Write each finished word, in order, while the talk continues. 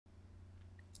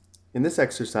In this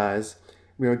exercise,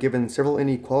 we are given several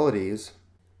inequalities,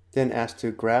 then asked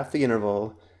to graph the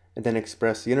interval and then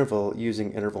express the interval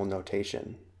using interval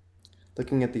notation.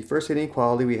 Looking at the first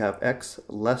inequality, we have x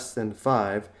less than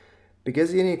 5.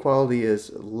 Because the inequality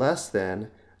is less than,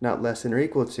 not less than or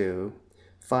equal to,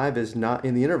 5 is not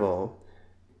in the interval,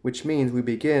 which means we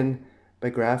begin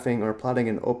by graphing or plotting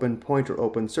an open point or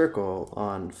open circle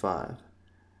on 5.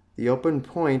 The open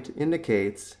point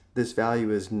indicates this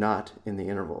value is not in the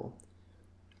interval.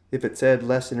 If it said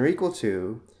less than or equal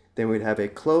to, then we'd have a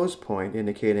closed point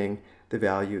indicating the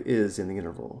value is in the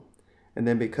interval. And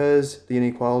then because the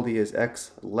inequality is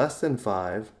x less than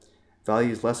 5,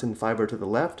 values less than 5 are to the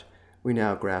left, we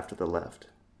now graph to the left.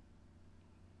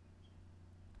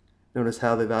 Notice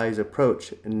how the values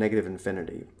approach negative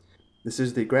infinity. This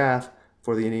is the graph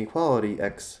for the inequality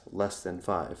x less than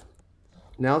 5.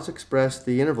 Now let's express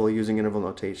the interval using interval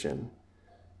notation.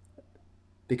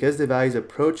 Because the values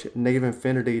approach negative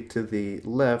infinity to the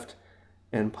left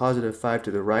and positive 5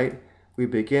 to the right, we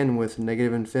begin with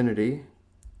negative infinity,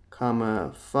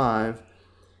 comma 5,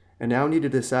 and now we need to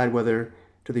decide whether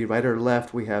to the right or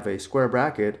left we have a square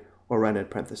bracket or rounded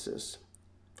parenthesis.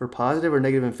 For positive or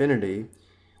negative infinity,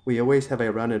 we always have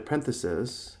a rounded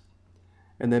parenthesis,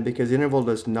 and then because the interval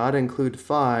does not include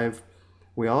 5,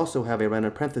 we also have a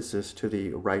rounded parenthesis to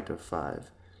the right of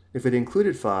 5. If it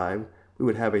included 5, we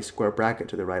would have a square bracket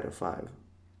to the right of 5.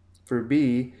 For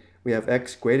b, we have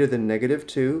x greater than negative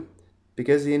 2.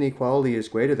 Because the inequality is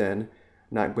greater than,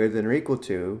 not greater than or equal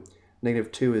to,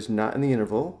 negative 2 is not in the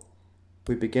interval.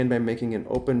 We begin by making an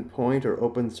open point or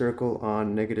open circle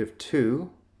on negative 2.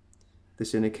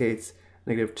 This indicates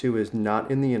negative 2 is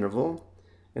not in the interval.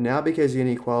 And now because the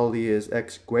inequality is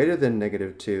x greater than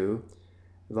negative 2,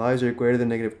 values are greater than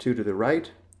negative 2 to the right,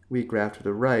 we graph to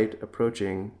the right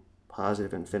approaching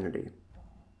positive infinity.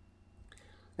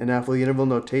 And now for the interval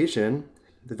notation,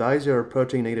 the values are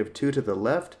approaching negative 2 to the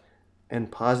left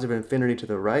and positive infinity to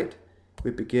the right.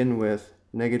 We begin with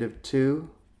negative 2,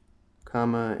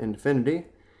 comma infinity.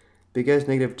 Because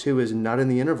negative 2 is not in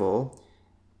the interval,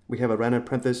 we have a rounded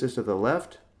parenthesis to the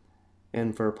left,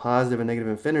 and for positive and negative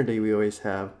infinity, we always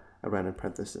have a rounded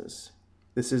parenthesis.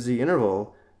 This is the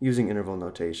interval using interval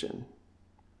notation.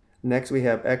 Next, we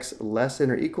have x less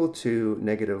than or equal to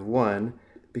negative 1.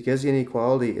 Because the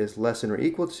inequality is less than or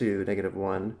equal to negative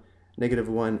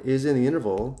 1 is in the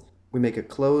interval, we make a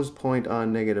closed point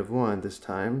on negative 1 this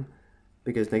time.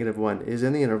 Because negative 1 is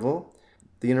in the interval,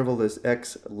 the interval is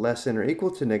x less than or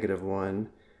equal to negative 1.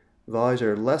 Values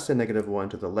are less than negative 1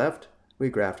 to the left, we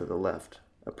graph to the left,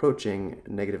 approaching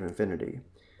negative infinity.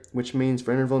 Which means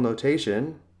for interval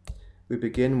notation, we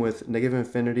begin with negative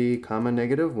infinity, comma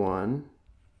negative 1.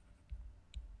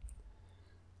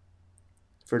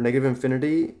 For negative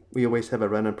infinity, we always have a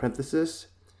rounded parenthesis.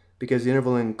 Because the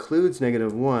interval includes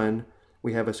negative 1,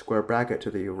 we have a square bracket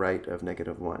to the right of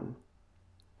negative 1.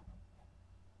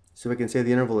 So we can say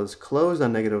the interval is closed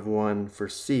on negative 1 for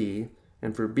C,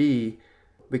 and for B,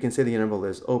 we can say the interval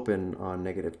is open on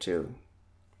negative 2.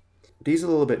 D is a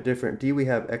little bit different. D, we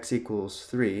have x equals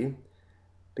 3.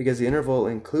 Because the interval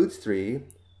includes 3,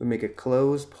 we make a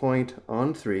closed point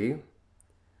on 3.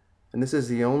 And this is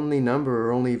the only number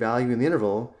or only value in the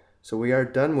interval, so we are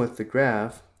done with the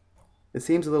graph. It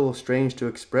seems a little strange to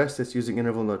express this using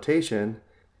interval notation,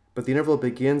 but the interval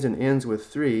begins and ends with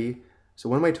 3, so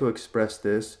one way to express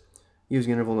this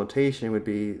using interval notation would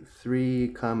be 3,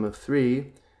 comma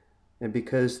 3, and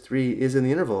because 3 is in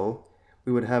the interval,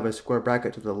 we would have a square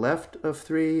bracket to the left of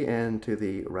 3 and to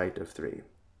the right of 3.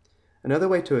 Another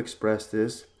way to express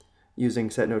this using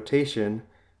set notation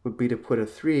would be to put a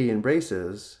 3 in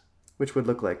braces, which would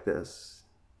look like this.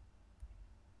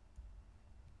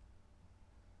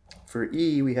 For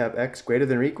E, we have x greater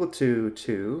than or equal to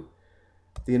 2.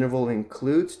 The interval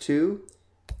includes 2.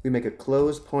 We make a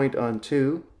closed point on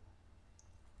 2.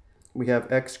 We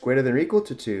have x greater than or equal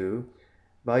to 2.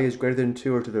 Values greater than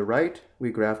 2 are to the right.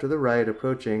 We graph to the right,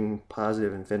 approaching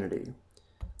positive infinity.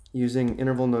 Using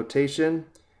interval notation,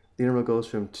 the interval goes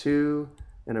from 2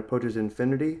 and approaches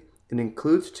infinity. It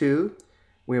includes 2.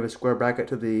 We have a square bracket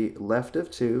to the left of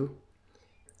 2.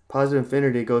 Positive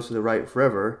infinity goes to the right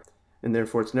forever, and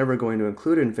therefore it's never going to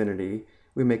include infinity.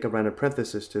 We make a rounded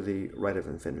parenthesis to the right of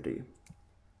infinity.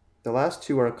 The last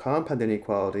two are compound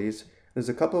inequalities. There's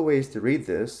a couple of ways to read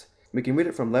this. We can read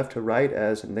it from left to right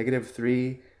as negative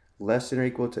 3 less than or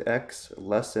equal to x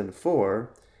less than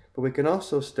 4, but we can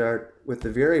also start with the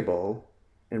variable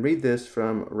and read this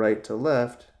from right to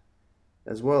left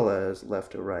as well as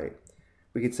left to right.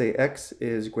 We could say x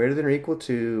is greater than or equal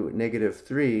to negative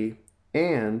 3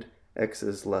 and x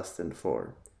is less than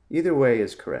 4. Either way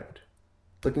is correct.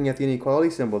 Looking at the inequality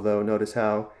symbol though, notice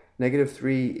how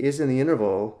 -3 is in the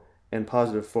interval and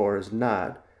 +4 is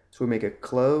not. So we make a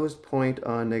closed point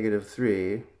on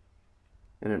 -3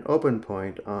 and an open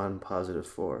point on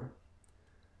 +4.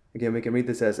 Again, we can read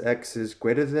this as x is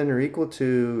greater than or equal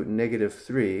to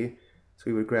 -3. So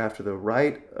we would graph to the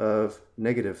right of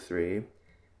 -3.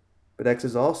 But x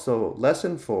is also less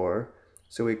than 4.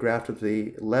 So we graph to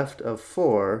the left of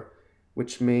 4,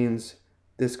 which means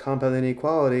this compound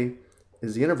inequality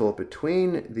is the interval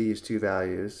between these two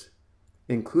values,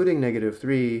 including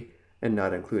 -3 and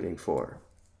not including 4.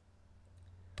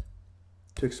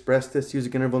 To express this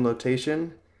using interval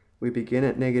notation, we begin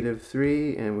at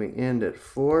 -3 and we end at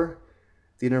 4.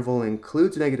 The interval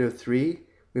includes -3.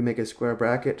 We make a square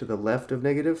bracket to the left of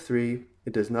 -3.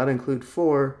 It does not include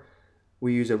 4.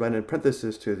 We use a rounded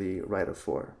parenthesis to the right of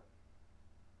 4.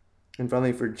 And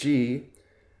finally for g,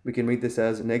 we can read this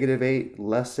as -8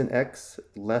 less than x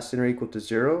less than or equal to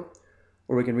 0,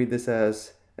 or we can read this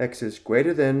as x is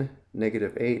greater than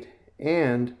 -8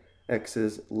 and x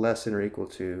is less than or equal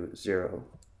to 0.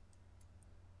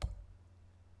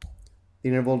 The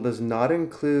interval does not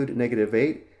include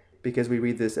 -8 because we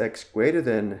read this x greater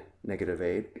than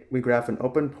 -8. We graph an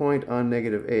open point on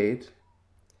 -8,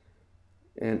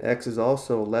 and x is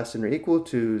also less than or equal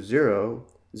to 0.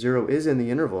 0 is in the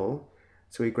interval.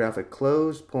 So we graph a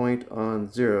closed point on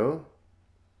 0,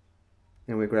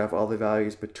 and we graph all the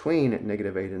values between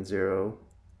 -8 and 0.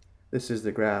 This is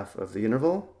the graph of the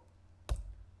interval.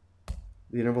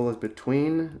 The interval is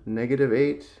between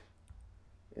 -8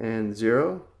 and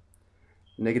 0.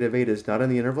 -8 is not in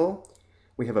the interval.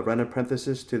 We have a rounded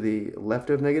parenthesis to the left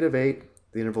of -8.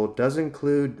 The interval does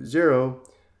include 0,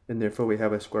 and therefore we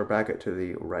have a square bracket to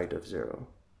the right of 0.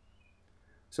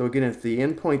 So again, if the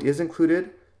endpoint is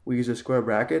included, we use a square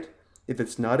bracket. If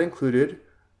it's not included,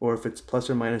 or if it's plus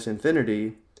or minus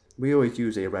infinity, we always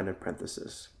use a rounded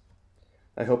parenthesis.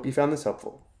 I hope you found this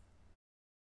helpful.